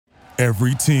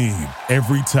Every team,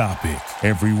 every topic,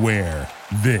 everywhere.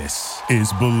 This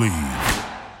is Believe.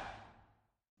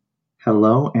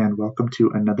 Hello and welcome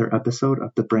to another episode of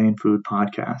the Brain Food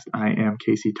Podcast. I am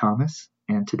Casey Thomas,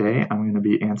 and today I'm going to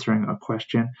be answering a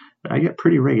question that I get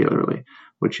pretty regularly,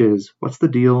 which is, what's the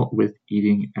deal with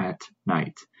eating at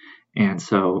night? And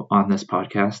so on this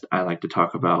podcast, I like to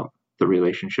talk about the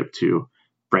relationship to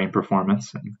brain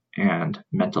performance and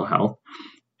mental health.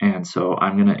 And so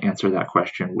I'm going to answer that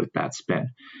question with that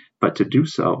spin. But to do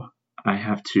so, I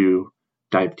have to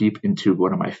dive deep into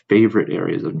one of my favorite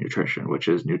areas of nutrition, which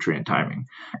is nutrient timing.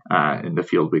 In the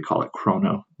field, we call it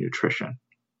chrononutrition.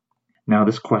 Now,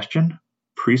 this question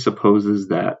presupposes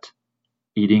that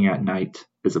eating at night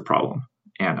is a problem.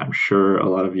 And I'm sure a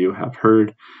lot of you have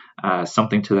heard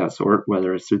something to that sort,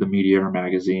 whether it's through the media or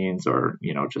magazines or,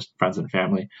 just friends and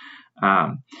family.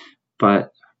 But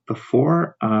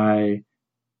before I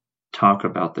talk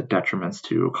about the detriments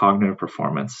to cognitive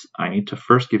performance, I need to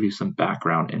first give you some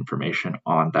background information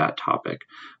on that topic.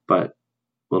 But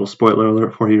little spoiler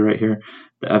alert for you right here,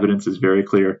 the evidence is very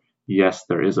clear. Yes,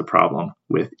 there is a problem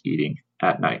with eating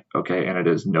at night, okay? And it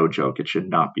is no joke. It should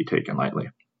not be taken lightly.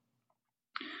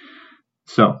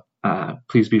 So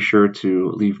please be sure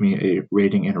to leave me a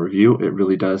rating and review. It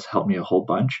really does help me a whole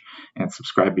bunch. And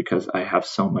subscribe because I have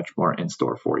so much more in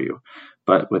store for you.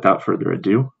 But without further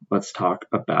ado, let's talk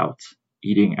about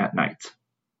eating at night.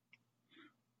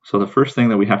 So the first thing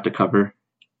that we have to cover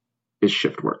is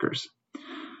shift workers.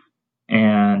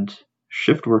 And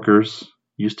shift workers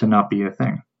used to not be a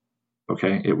thing.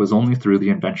 Okay, it was only through the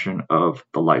invention of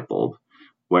the light bulb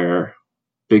where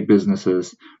big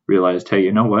businesses realized, hey,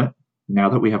 you know what?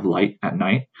 Now that we have light at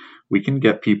night, we can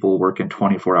get people working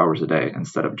 24 hours a day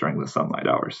instead of during the sunlight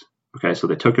hours. Okay, so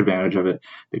they took advantage of it.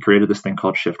 They created this thing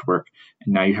called shift work.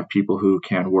 And now you have people who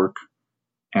can work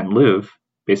and live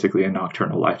basically a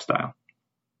nocturnal lifestyle.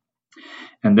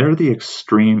 And they're the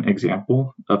extreme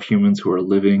example of humans who are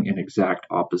living in exact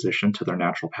opposition to their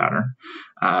natural pattern.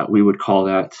 We would call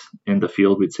that, in the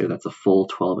field, we'd say that's a full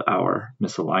 12-hour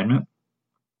misalignment.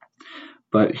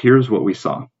 But here's what we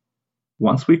saw.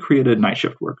 Once we created night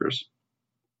shift workers,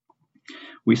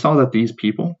 we saw that these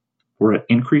people were at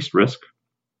increased risk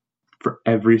for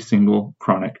every single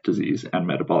chronic disease and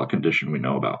metabolic condition we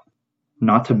know about,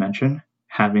 not to mention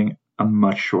having a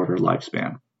much shorter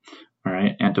lifespan. All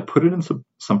right. And to put it in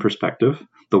some perspective,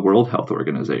 the World Health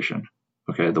Organization,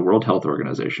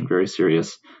 very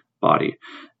serious body,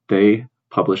 they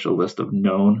published a list of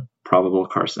known probable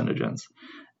carcinogens.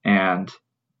 And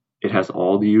it has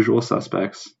all the usual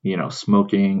suspects,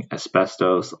 smoking,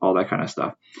 asbestos, all that kind of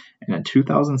stuff. And in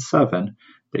 2007,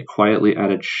 they quietly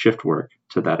added shift work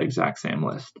to that exact same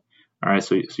list. All right,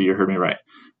 so you heard me right.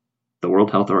 The World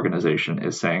Health Organization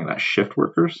is saying that shift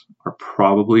workers are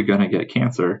probably going to get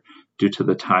cancer due to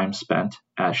the time spent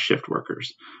as shift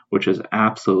workers, which is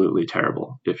absolutely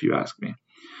terrible, if you ask me.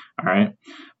 All right,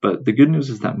 but the good news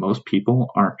is that most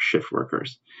people aren't shift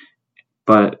workers.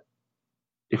 But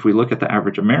if we look at the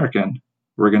average American,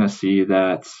 we're going to see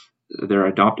that they're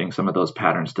adopting some of those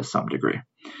patterns to some degree.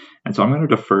 And so I'm going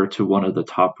to defer to one of the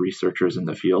top researchers in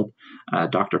the field,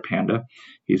 Dr. Panda.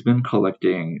 He's been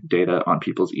collecting data on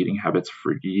people's eating habits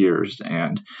for years.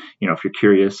 And, if you're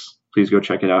curious, please go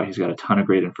check it out. He's got a ton of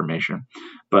great information.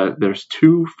 But there's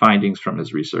two findings from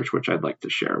his research which I'd like to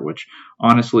share, which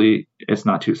honestly, it's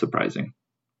not too surprising.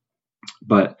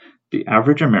 But the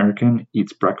average American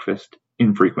eats breakfast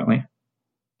infrequently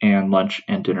and lunch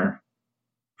and dinner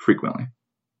frequently.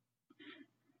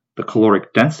 The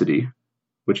caloric density,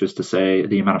 which is to say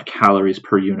the amount of calories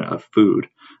per unit of food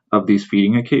of these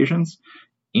feeding occasions,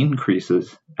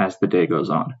 increases as the day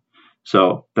goes on.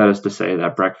 So that is to say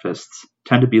that breakfasts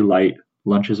tend to be light,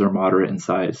 lunches are moderate in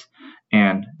size,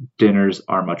 and dinners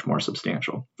are much more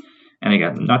substantial. And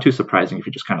again, not too surprising if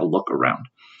you just kind of look around.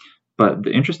 But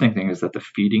the interesting thing is that the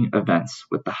feeding events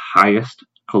with the highest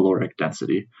caloric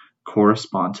density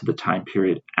correspond to the time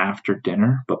period after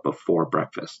dinner but before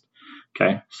breakfast.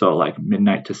 Okay, so like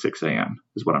midnight to 6 a.m.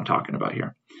 is what I'm talking about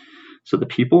here. So the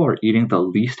people are eating the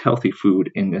least healthy food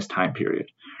in this time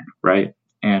period, right?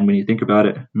 And when you think about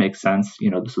it, it makes sense.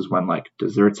 This is when like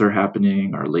desserts are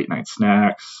happening or late night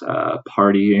snacks,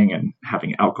 partying and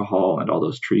having alcohol and all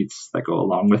those treats that go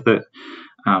along with it.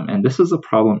 And this is a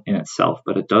problem in itself,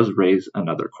 but it does raise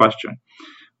another question,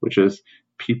 which is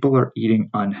people are eating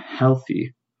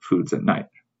unhealthy foods at night,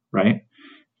 right?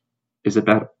 Is it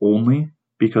bad only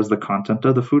because the content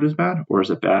of the food is bad, or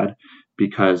is it bad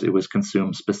because it was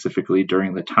consumed specifically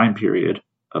during the time period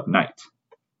of night?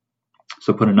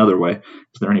 So put another way,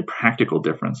 is there any practical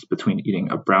difference between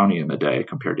eating a brownie in the day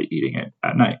compared to eating it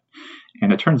at night?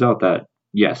 And it turns out that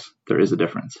Yes, there is a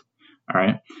difference. All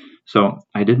right. So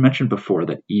I did mention before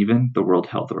that even the World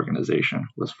Health Organization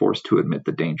was forced to admit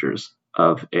the dangers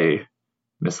of a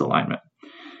misalignment.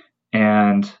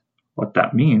 And what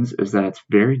that means is that it's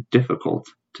very difficult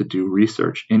to do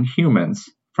research in humans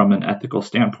from an ethical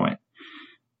standpoint.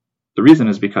 The reason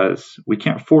is because we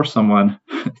can't force someone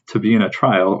to be in a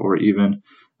trial or even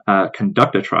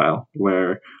conduct a trial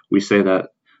where we say that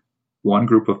one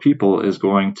group of people is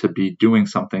going to be doing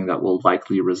something that will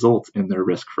likely result in their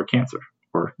risk for cancer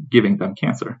or giving them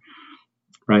cancer,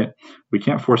 right? We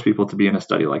can't force people to be in a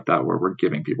study like that where we're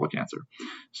giving people cancer.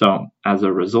 So as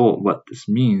a result, what this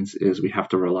means is we have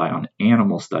to rely on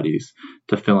animal studies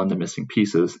to fill in the missing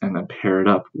pieces and then pair it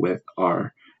up with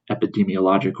our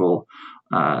epidemiological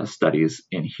studies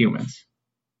in humans.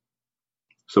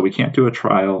 So we can't do a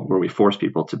trial where we force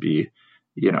people to be,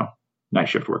 night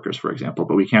shift workers, for example,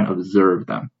 but we can't observe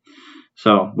them.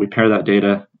 So we pair that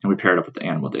data and we pair it up with the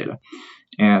animal data.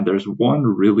 And there's one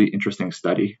really interesting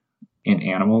study in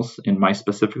animals, in mice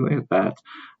specifically, that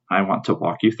I want to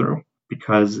walk you through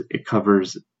because it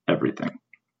covers everything.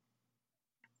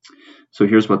 So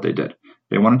here's what they did.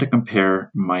 They wanted to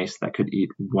compare mice that could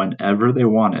eat whenever they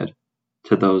wanted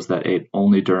to those that ate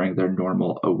only during their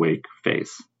normal awake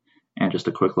phase. And just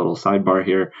a quick little sidebar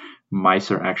here,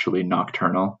 mice are actually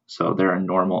nocturnal, so their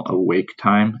normal awake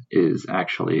time is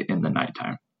actually in the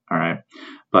nighttime, all right?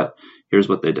 But here's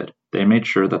what they did. They made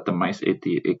sure that the mice ate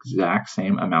the exact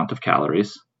same amount of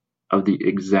calories of the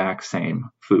exact same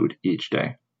food each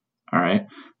day, all right?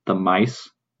 The mice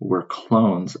were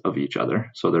clones of each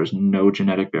other, so there's no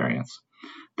genetic variance.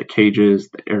 The cages,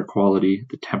 the air quality,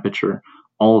 the temperature,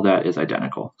 all of that is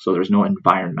identical. So there's no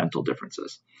environmental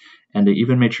differences. And they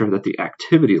even made sure that the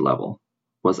activity level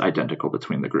was identical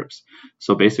between the groups.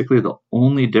 So basically the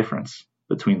only difference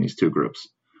between these two groups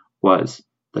was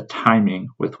the timing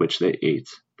with which they ate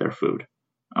their food.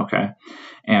 Okay.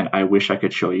 And I wish I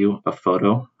could show you a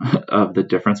photo of the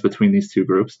difference between these two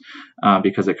groups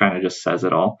because it kind of just says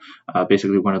it all.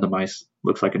 Basically, one of the mice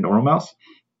looks like a normal mouse,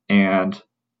 and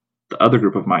the other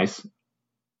group of mice,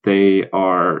 they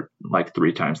are like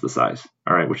 3 times the size,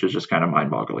 all right, which is just kind of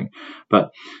mind-boggling.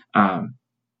 But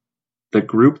the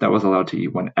group that was allowed to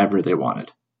eat whenever they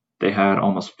wanted, they had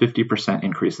almost 50%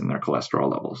 increase in their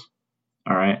cholesterol levels,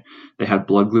 all right? They had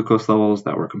blood glucose levels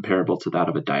that were comparable to that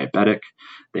of a diabetic.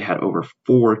 They had over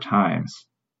 4 times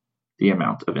the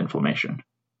amount of inflammation,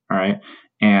 all right?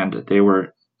 And they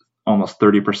were almost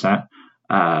 30%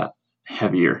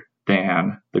 heavier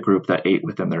than the group that ate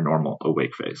within their normal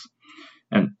awake phase.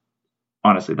 And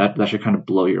honestly, that should kind of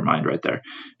blow your mind right there,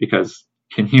 because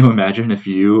can you imagine if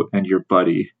you and your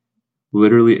buddy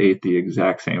literally ate the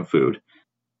exact same food,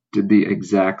 did the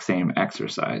exact same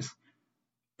exercise,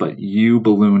 but you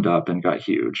ballooned up and got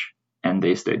huge and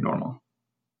they stayed normal?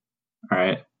 All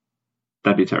right,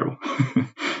 that'd be terrible.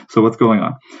 So what's going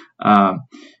on?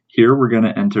 Here we're going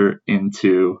to enter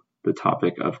into the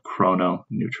topic of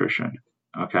chrononutrition.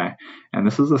 Okay, and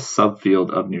this is a subfield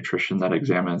of nutrition that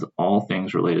examines all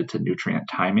things related to nutrient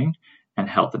timing and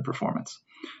health and performance.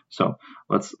 So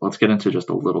let's get into just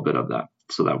a little bit of that,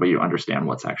 so that way you understand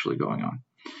what's actually going on.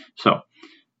 So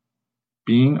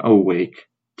being awake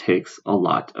takes a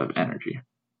lot of energy.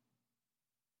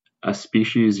 A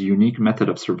species' unique method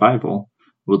of survival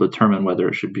will determine whether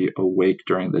it should be awake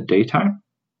during the daytime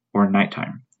or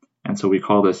nighttime. And so we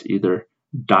call this either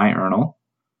diurnal,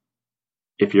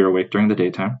 if you're awake during the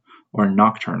daytime, or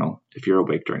nocturnal if you're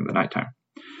awake during the nighttime.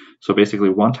 So basically,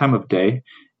 one time of day,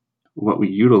 what we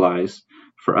utilize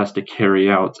for us to carry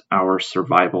out our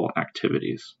survival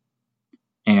activities.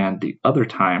 And the other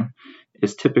time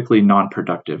is typically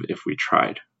non-productive if we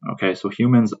tried. Okay, so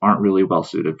humans aren't really well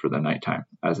suited for the nighttime,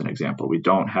 as an example. We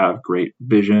don't have great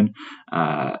vision.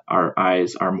 Our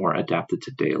eyes are more adapted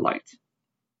to daylight.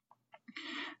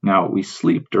 Now, we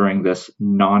sleep during this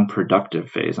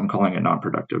non-productive phase. I'm calling it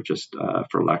non-productive just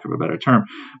for lack of a better term.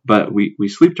 But we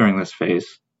sleep during this phase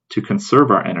to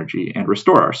conserve our energy and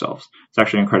restore ourselves. It's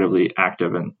actually incredibly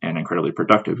active and incredibly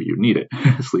productive. You need it.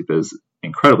 Sleep is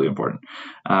incredibly important.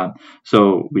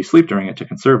 So we sleep during it to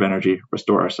conserve energy,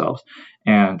 restore ourselves.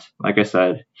 And like I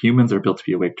said, humans are built to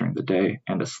be awake during the day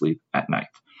and asleep at night.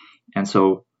 And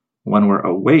so when we're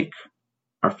awake,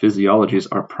 our physiologies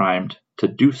are primed to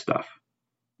do stuff.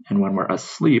 And when we're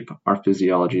asleep, our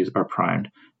physiologies are primed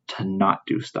to not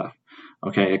do stuff.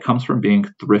 Okay, it comes from being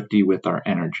thrifty with our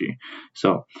energy.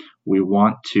 So we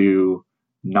want to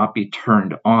not be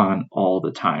turned on all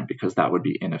the time because that would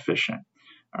be inefficient.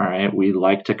 All right, we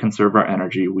like to conserve our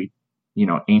energy.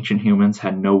 Ancient humans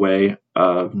had no way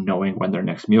of knowing when their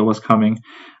next meal was coming.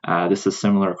 This is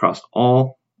similar across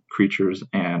all creatures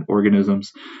and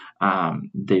organisms,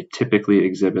 they typically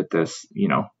exhibit this,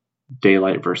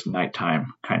 daylight versus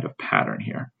nighttime kind of pattern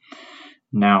here.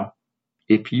 Now,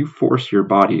 if you force your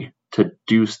body to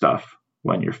do stuff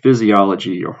when your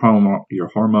physiology, your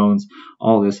hormones,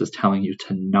 all this is telling you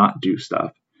to not do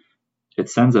stuff, it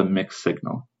sends a mixed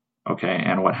signal. Okay,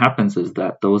 and what happens is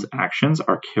that those actions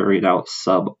are carried out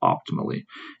suboptimally.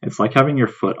 It's like having your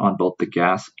foot on both the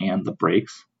gas and the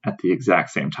brakes at the exact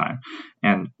same time.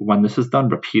 And when this is done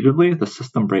repeatedly, the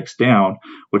system breaks down,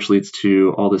 which leads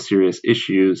to all the serious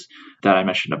issues that I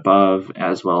mentioned above,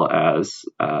 as well as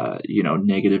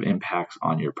negative impacts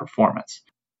on your performance.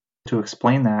 To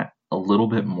explain that a little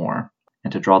bit more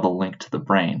and to draw the link to the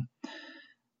brain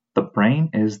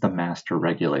is the master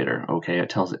regulator, okay? It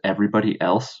tells everybody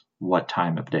else what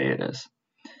time of day it is.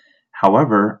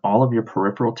 However, all of your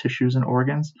peripheral tissues and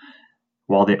organs,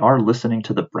 while they are listening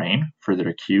to the brain for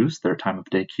their cues, their time of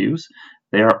day cues,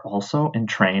 they are also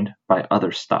entrained by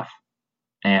other stuff.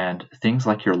 And things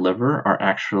like your liver are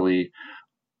actually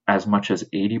as much as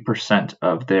 80%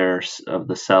 of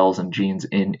the cells and genes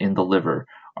in the liver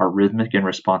are rhythmic in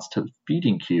response to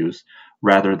feeding cues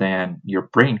rather than your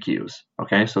brain cues.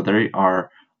 Okay, so they are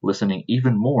listening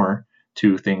even more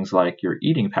to things like your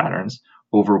eating patterns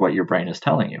over what your brain is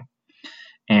telling you.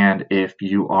 And if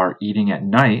you are eating at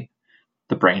night,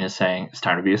 the brain is saying it's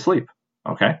time to be asleep.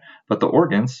 Okay, but the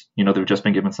organs, they've just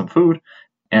been given some food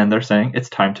and they're saying it's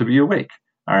time to be awake.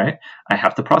 All right, I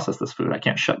have to process this food. I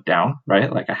can't shut down,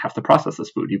 right? Like I have to process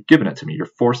this food. You've given it to me. You're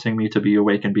forcing me to be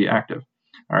awake and be active.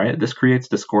 All right, this creates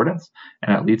discordance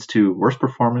and it leads to worse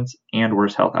performance and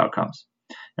worse health outcomes.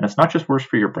 And it's not just worse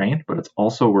for your brain, but it's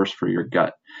also worse for your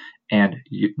gut. And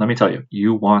let me tell you,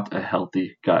 you want a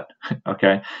healthy gut,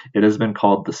 okay? It has been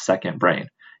called the second brain.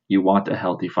 You want a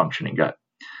healthy functioning gut.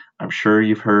 I'm sure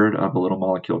you've heard of a little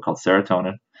molecule called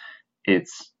serotonin.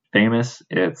 It's famous.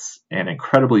 It's an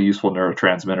incredibly useful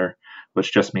neurotransmitter,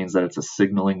 which just means that it's a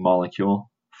signaling molecule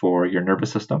for your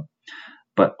nervous system.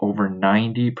 But over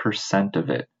 90% of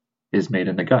it is made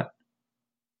in the gut.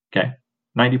 Okay,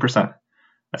 90%.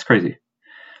 That's crazy.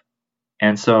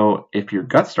 And so if your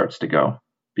gut starts to go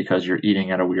because you're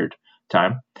eating at a weird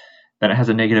time, then it has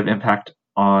a negative impact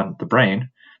on the brain.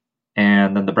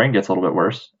 And then the brain gets a little bit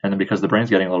worse. And then because the brain's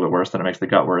getting a little bit worse, then it makes the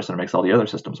gut worse and it makes all the other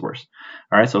systems worse.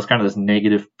 All right. So it's kind of this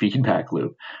negative feedback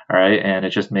loop. All right. And it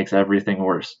just makes everything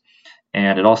worse.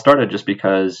 And it all started just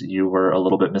because you were a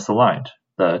little bit misaligned.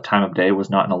 The time of day was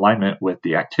not in alignment with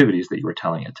the activities that you were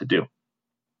telling it to do.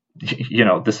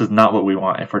 This is not what we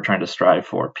want if we're trying to strive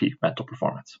for peak mental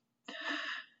performance.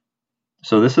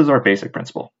 So this is our basic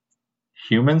principle.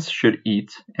 Humans should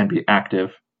eat and be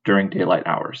active during daylight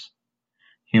hours.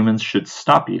 Humans should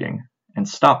stop eating and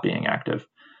stop being active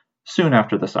soon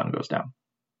after the sun goes down.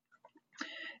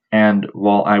 And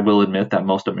while I will admit that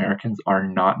most Americans are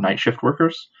not night shift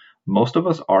workers, most of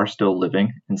us are still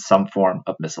living in some form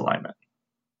of misalignment.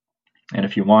 And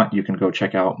if you want, you can go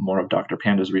check out more of Dr.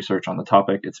 Panda's research on the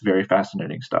topic. It's very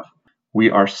fascinating stuff. We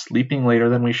are sleeping later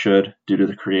than we should due to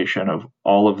the creation of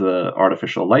all of the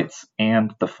artificial lights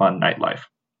and the fun nightlife.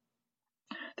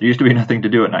 There used to be nothing to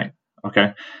do at night.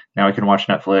 Okay, now we can watch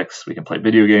Netflix, we can play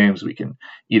video games, we can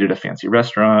eat at a fancy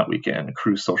restaurant, we can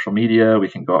cruise social media, we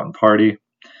can go out and party.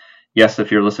 Yes,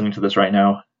 if you're listening to this right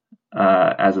now,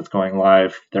 as it's going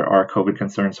live, there are COVID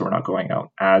concerns, so we're not going out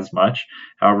as much.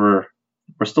 However,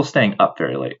 we're still staying up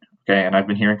very late. Okay, and I've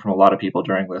been hearing from a lot of people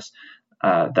during this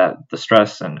that the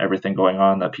stress and everything going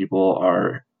on, that people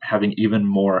are having even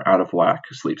more out of whack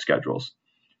sleep schedules.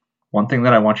 One thing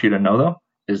that I want you to know, though,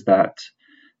 is that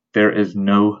there is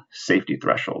no safety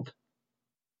threshold.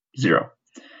 0.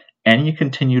 Any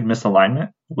continued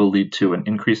misalignment will lead to an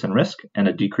increase in risk and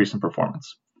a decrease in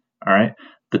performance. All right.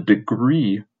 The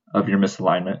degree of your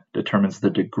misalignment determines the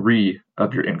degree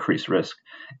of your increased risk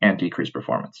and decreased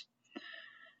performance.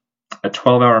 A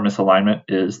 12-hour misalignment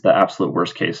is the absolute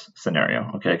worst case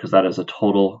scenario, okay, because that is a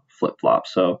total flip-flop.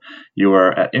 So you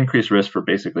are at increased risk for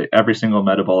basically every single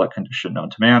metabolic condition known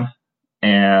to man,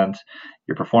 and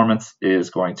your performance is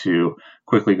going to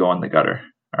quickly go in the gutter.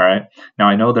 All right. Now,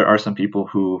 I know there are some people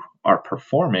who are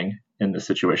performing in this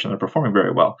situation. They're performing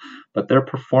very well, but they're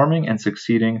performing and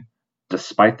succeeding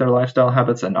despite their lifestyle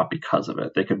habits and not because of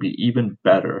it. They could be even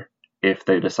better if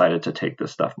they decided to take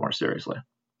this stuff more seriously.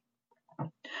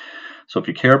 So if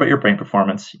you care about your brain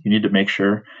performance, you need to make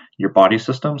sure your body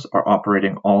systems are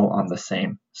operating all on the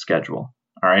same schedule.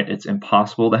 All right. It's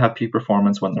impossible to have peak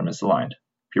performance when they're misaligned.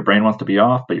 If your brain wants to be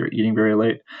off, but you're eating very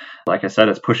late, like I said,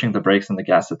 it's pushing the brakes and the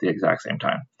gas at the exact same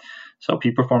time. So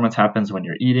peak performance happens when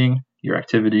you're eating, your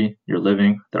activity, your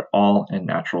living, they're all in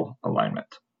natural alignment.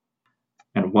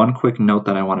 And one quick note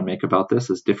that I want to make about this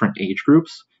is different age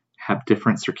groups have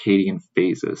different circadian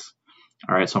phases.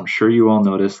 All right, so I'm sure you all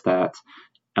noticed that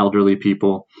elderly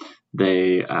people,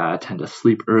 they tend to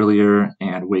sleep earlier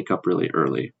and wake up really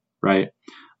early, right?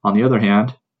 On the other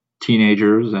hand,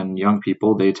 teenagers and young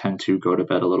people, they tend to go to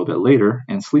bed a little bit later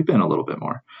and sleep in a little bit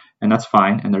more. And that's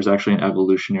fine. And there's actually an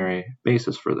evolutionary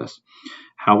basis for this.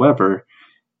 However,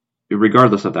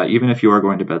 regardless of that, even if you are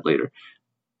going to bed later,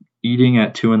 eating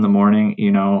at 2 a.m,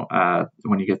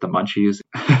 when you get the munchies,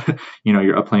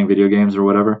 you're up playing video games or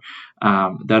whatever,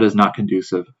 that is not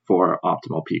conducive for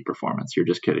optimal peak performance. You're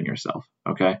just kidding yourself.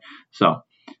 Okay. So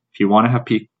if you want to have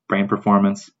peak brain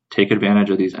performance, take advantage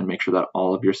of these and make sure that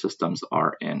all of your systems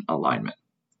are in alignment.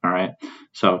 All right.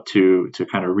 So to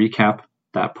kind of recap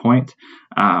that point,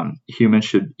 humans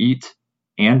should eat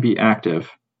and be active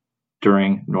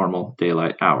during normal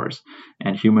daylight hours,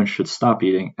 and humans should stop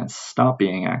eating and stop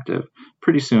being active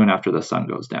pretty soon after the sun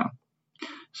goes down.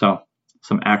 So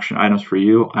some action items for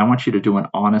you. I want you to do an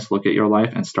honest look at your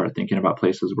life and start thinking about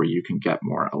places where you can get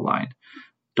more aligned.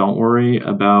 Don't worry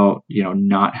about,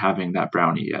 not having that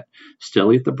brownie yet.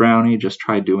 Still eat the brownie, just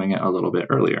try doing it a little bit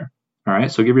earlier. All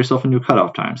right, so give yourself a new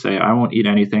cutoff time. Say, I won't eat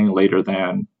anything later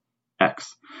than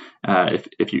X.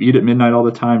 If you eat at midnight all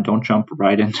the time, don't jump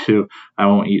right into, I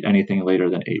won't eat anything later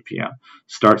than 8 p.m.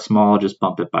 Start small, just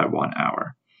bump it by 1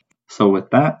 hour. So with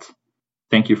that,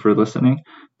 thank you for listening.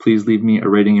 Please leave me a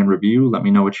rating and review. Let me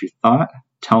know what you thought.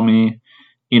 Tell me,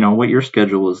 what your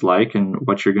schedule is like and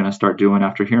what you're going to start doing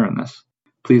after hearing this.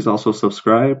 Please also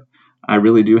subscribe. I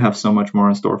really do have so much more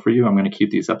in store for you. I'm going to keep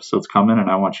these episodes coming,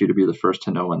 and I want you to be the first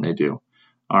to know when they do.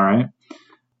 All right.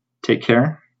 Take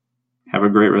care. Have a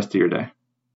great rest of your day.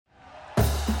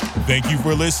 Thank you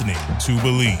for listening to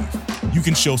Believe. You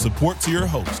can show support to your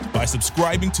host by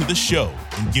subscribing to the show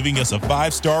and giving us a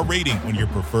 5-star rating on your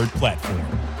preferred platform.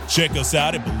 Check us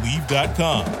out at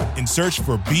Believe.com and search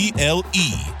for BLEAV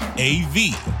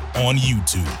on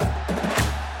YouTube.